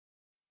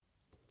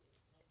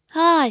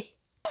Hi.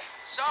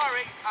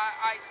 Sorry,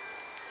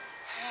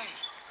 Hey,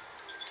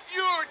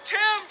 you're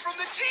Tim from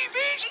the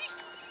TV.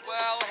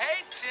 Well,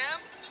 hey, Tim.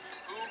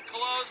 Who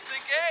closed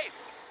the gate?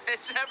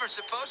 It's never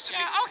supposed to be.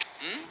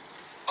 Okay.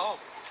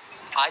 Oh,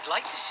 I'd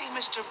like to see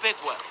Mr.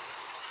 Bigwell.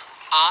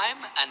 I'm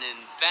an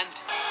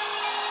inventor.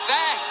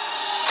 Thanks.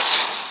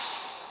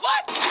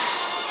 What?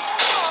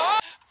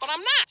 But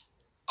I'm not.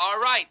 All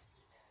right.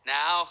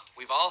 Now,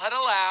 we've all had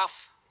a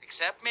laugh,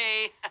 except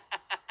me.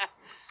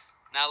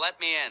 Now let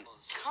me in.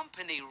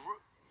 Company.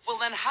 Well,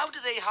 then how do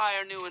they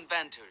hire new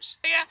inventors?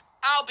 Yeah.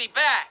 I'll be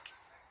back.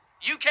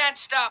 You can't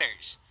stop.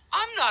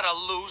 I'm not a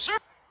loser.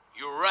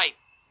 You're right.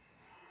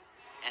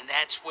 And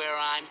that's where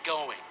I'm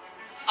going.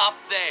 Up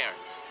there.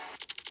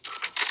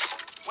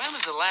 When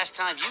was the last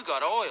time you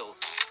got oil?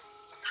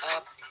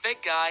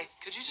 Big guy,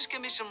 could you just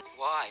give me some...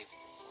 Why?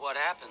 What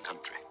happened?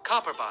 Country.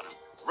 Copperbottom.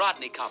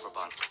 Rodney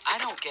Copperbottom. I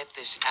don't get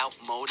this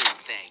outmoding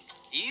thing.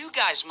 You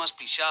guys must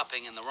be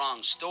shopping in the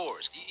wrong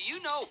stores.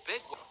 You know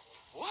Big...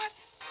 What?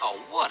 Oh,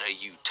 what are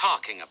you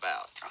talking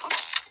about?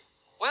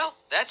 Well,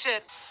 that's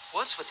it.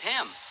 What's with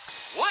him?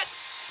 What?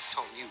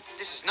 Told you,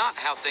 this is not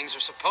how things are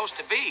supposed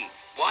to be.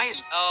 Why is...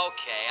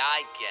 Okay,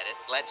 I get it.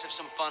 Let's have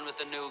some fun with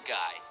the new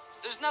guy.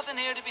 There's nothing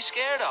here to be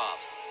scared of.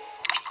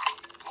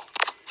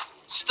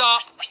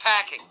 Stop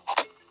packing.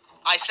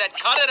 I said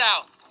cut it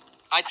out.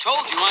 I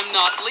told you I'm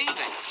not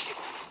leaving.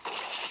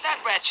 That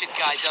wretched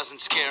guy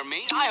doesn't scare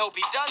me. I hope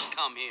he does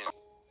come here.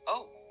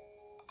 Oh,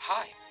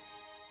 hi.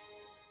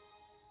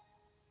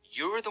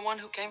 You're the one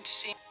who came to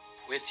see me?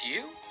 With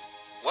you?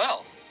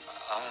 Well,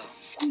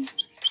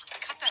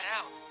 cut that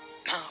out.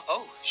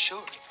 Oh,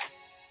 sure.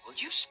 Will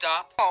you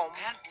stop? Oh,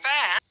 man,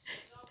 fast.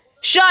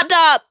 Shut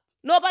up!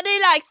 Nobody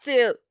likes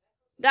you.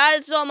 That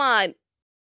is so mine.